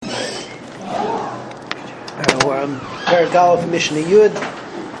We're on Perek Aleph, Mishnah Yud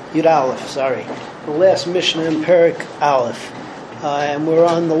Aleph, sorry. The last Mishnah in Perek Aleph. And we're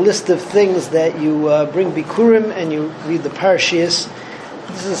on the list of things that you bring Bikurim and you read the Parshias.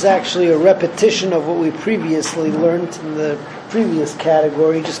 This is actually a repetition of what we previously learned in the previous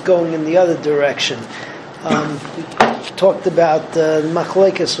category, just going in the other direction. We talked about the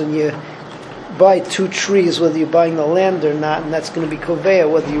Machlekes when you buy two trees, whether you're buying the land or not, and that's going to be Koveya,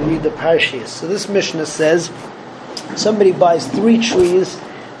 whether you read the Parshias. So this Mishnah says, somebody buys 3 trees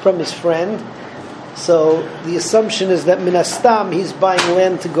from his friend, so the assumption is that Minastam, he's buying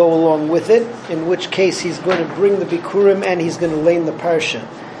land to go along with it, in which case he's going to bring the Bikurim and he's going to lay in the Parsha.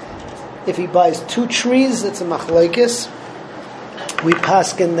 If he buys 2 trees, it's a Machlekes. We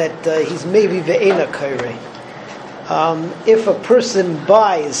paskin that he's maybe Ve'ena Kairei. If a person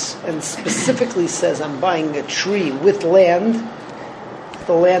buys and specifically says, I'm buying a tree with land,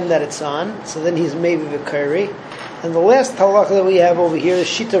 the land that it's on, so then he's maybe V'kairi. And the last halakha that we have over here is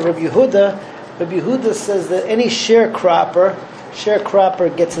Shita Rabbi Yehuda. Rabbi Yehuda says that any sharecropper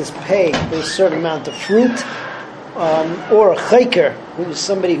gets his pay for a certain amount of fruit, or a chayker, who is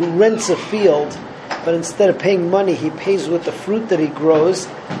somebody who rents a field, but instead of paying money, he pays with the fruit that he grows.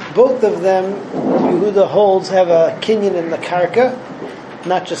 Both of them, Rabbi Yehuda holds, have a kinyan in the karka,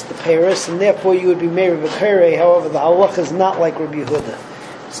 not just the peiros, and therefore you would be meir v'kairei. However, the halach is not like Rabbi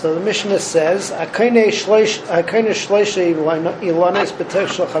Yehuda. So the Mishnah says,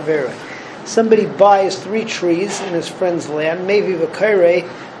 somebody buys 3 trees in his friend's land, maybe v'kairei,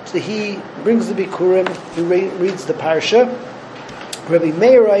 so he brings the bikurim, he reads the parsha. Rabbi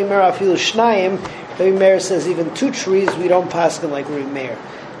Meir afilu shnayim. Rabbi Meir says even 2 trees we don't paskin like Rabbi Meir.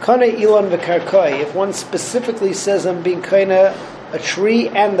 Kana ilan v'karkai. If one specifically says I'm being kaina a tree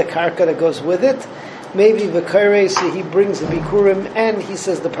and the karka that goes with it, maybe v'kairei, so he brings the bikurim and he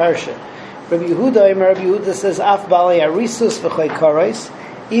says the parsha. Rabbi Yehuda says af balei arisus v'chaykarais.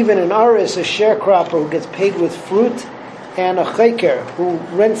 Even an aris, a sharecropper who gets paid with fruit, and a chayker who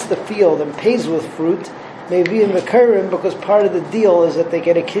rents the field and pays with fruit, may be in the Kurim, because part of the deal is that they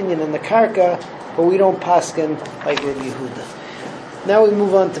get a kinyan in the karka, but we don't paskin like Rabbi Yehuda. Now we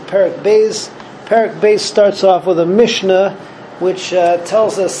move on to Perek Beis. Perek Beis starts off with a Mishnah which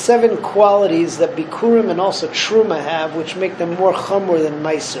tells us 7 qualities that Bikurim and also Truma have, which make them more chamor than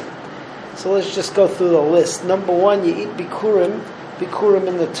Meiser. So let's just go through the list. Number 1, you eat Bikurim. Bikurim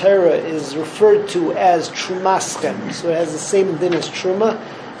in the Torah is referred to as Trumaschem, so it has the same din as Truma.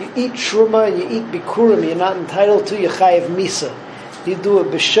 You eat Truma, you eat Bikurim, you're not entitled to Yechayev Misa. You do a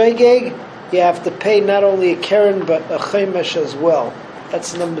B'Shaygeg, you have to pay not only a Keren, but a Chaimesh as well.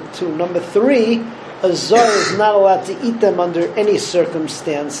 That's number 2. Number 3, a Zar is not allowed to eat them under any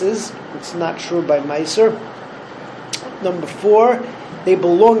circumstances. It's not true by Meiser. Number 4, they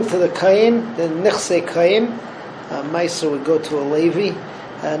belong to the Kayin, the Nechse Kayin. Meiser would go to a Levi.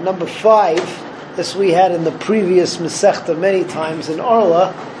 Number 5, this we had in the previous Masechta many times in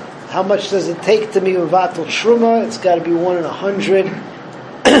Arla. How much does it take to be Mavatal Truma? It's got to be 1 in 100.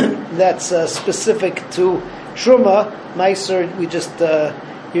 That's specific to Truma. Meiser, we just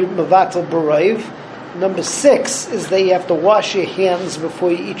Mavatal Barayv. Number 6 is that you have to wash your hands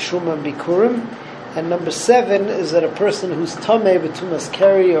before you eat Truma and Bikurim. And number 7 is that a person who's Tameh b'Tumas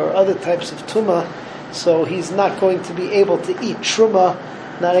Keri or other types of Tumah, so he's not going to be able to eat Truma,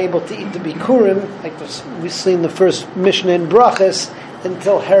 not able to eat the Bikurim, like we've seen the first Mishnah in Brachas,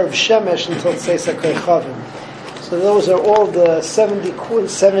 until Herav Shemesh, until Tzeisa Kechavim. So those are all the 7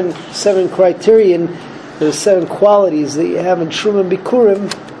 criterion, the 7 qualities that you have in Truma and Bikurim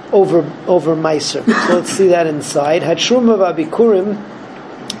over Meiser. So let's see that inside. Had Truma v'Bikurim,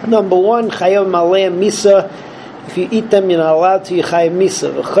 number 1, Chayav Malei Misa. If you eat them, you're not allowed to. Yechayev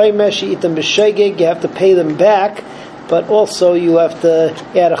Misa. V'Chaimesh, you eat them b'Shaygeg, you have to pay them back, but also you have to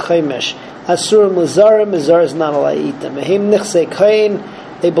add a Chaimesh. Asurim Lazarim, Lazar is not allowed to eat them. Mehim Nichse Kain,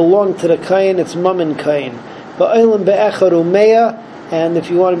 they belong to the Kain, it's Mammon Kain. Ba'olim Be'echad Umeya, and if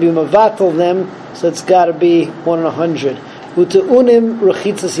you want to be Mavatal them, so it's got to be 1 in 100. U'te'unim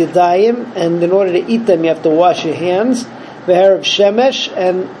Rechitzas Yadayim, and in order to eat them, you have to wash your hands. V'herav Shemesh,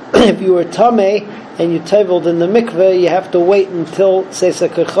 and if you were Tameh, and you teveled in the mikveh, you have to wait until Tzeisa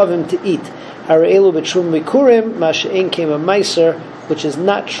Kechavim to eat. Hara'elu b'Trum Bikurim, Masha'in came a Meiser, which is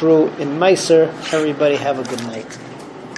not true in Meiser. Everybody have a good night.